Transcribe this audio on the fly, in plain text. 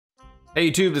Hey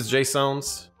YouTube, this is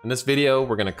JSones. In this video,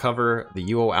 we're gonna cover the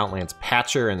UO Outlands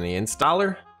patcher and the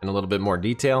installer in a little bit more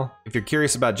detail. If you're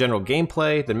curious about general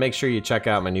gameplay, then make sure you check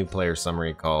out my new player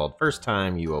summary called First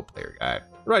Time UO Player Guide.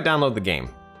 Where do I download the game?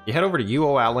 You head over to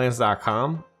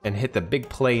uooutlands.com and hit the Big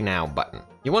Play Now button.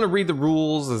 You want to read the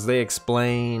rules as they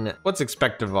explain what's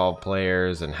expected of all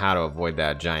players and how to avoid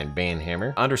that giant ban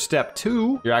hammer. Under step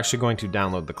 2, you're actually going to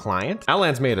download the client.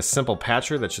 Outlands made a simple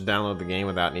patcher that should download the game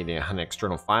without needing any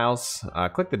external files.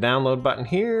 Click the download button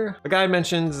here. The guide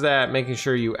mentions that making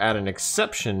sure you add an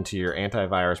exception to your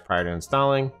antivirus prior to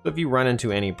installing. So if you run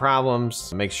into any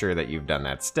problems, make sure that you've done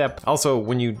that step. Also,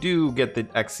 when you do get the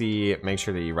exe, make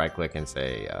sure that you right click and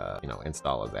say,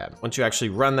 install as that. Once you actually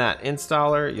run that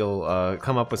installer, you'll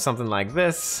come up with something like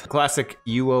this. Classic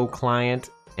UO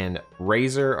client and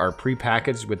Razor are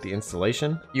pre-packaged with the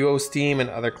installation. UO Steam and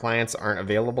other clients aren't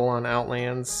available on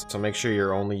Outlands, so make sure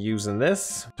you're only using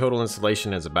this. Total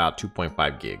installation is about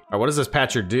 2.5 gig. All right, what does this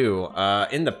patcher do?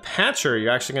 In the patcher,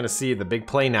 you're actually gonna see the Big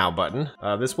Play Now button.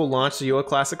 This will launch the UO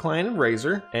Classic client and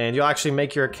Razor, and you'll actually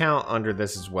make your account under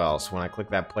this as well. So when I click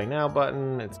that Play Now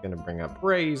button, it's gonna bring up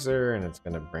Razor, and it's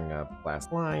gonna bring up Classic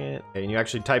client. Okay, and you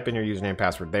actually type in your username and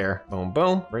password there. Boom,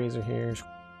 boom, Razor here.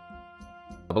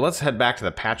 But let's head back to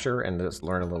the patcher and just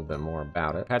learn a little bit more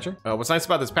about it. Patcher. What's nice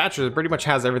about this patcher is it pretty much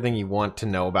has everything you want to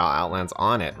know about Outlands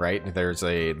on it, right? There's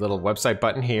a little website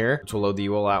button here, which will load the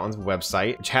UO Outlands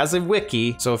website, which has a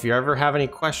wiki. So if you ever have any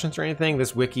questions or anything,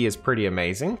 this wiki is pretty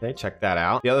amazing. Okay, check that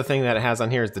out. The other thing that it has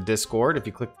on here is the Discord. If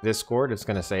you click the Discord, it's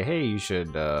gonna say, hey, you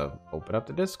should open up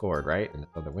the Discord, right? And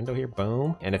the window here,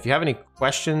 boom. And if you have any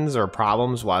questions or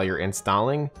problems while you're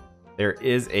installing, there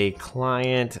is a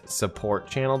client support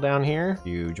channel down here.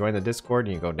 You join the Discord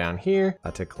and you go down here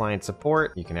to client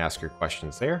support. You can ask your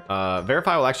questions there.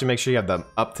 Verify will actually make sure you have the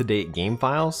up-to-date game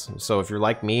files. So if you're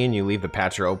like me and you leave the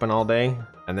patcher open all day,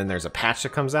 and then there's a patch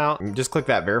that comes out, just click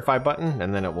that verify button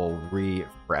and then it will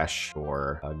refresh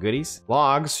your goodies.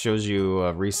 Logs shows you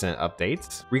recent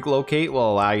updates. Relocate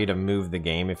will allow you to move the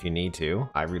game if you need to.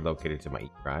 I relocated to my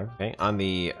E drive. Okay, on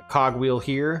the cog wheel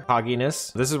here,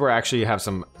 cogginess, this is where actually you have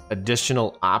some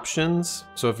additional options.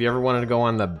 So if you ever wanted to go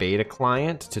on the beta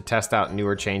client to test out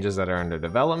newer changes that are under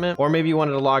development, or maybe you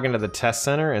wanted to log into the test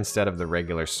center instead of the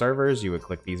regular servers, you would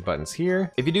click these buttons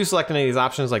here. If you do select any of these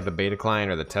options like the beta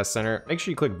client or the test center, make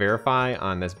sure you click verify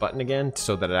on this button again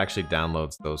so that it actually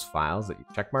downloads those files that you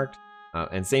checkmarked.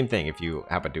 And same thing, if you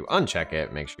happen to uncheck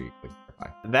it, make sure you click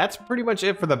verify. That's pretty much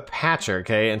it for the patcher,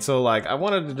 okay? And so like, I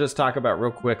wanted to just talk about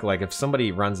real quick, like if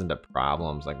somebody runs into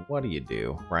problems, like what do you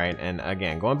do, right? And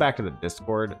again, going back to the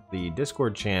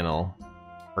Discord channel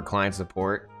for client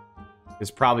support is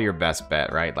probably your best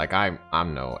bet, right? Like I'm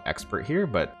no expert here,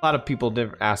 but a lot of people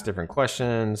ask different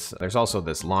questions. There's also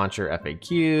this launcher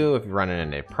FAQ if you're running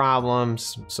into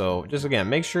problems. So just again,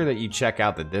 make sure that you check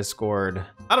out the Discord.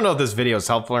 I don't know if this video is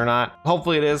helpful or not.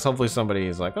 Hopefully it is. Hopefully somebody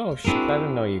is like, oh shit, I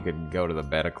didn't know you could go to the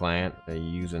beta client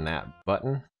using that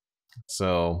button.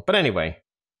 So, but anyway,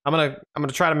 I'm gonna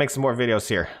try to make some more videos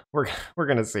here. We're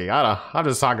gonna see. I'm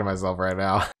just talking to myself right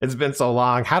now. It's been so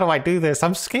long. How do I do this?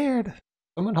 I'm scared.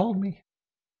 Someone hold me.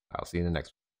 I'll see you in the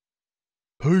next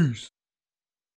one. Peace.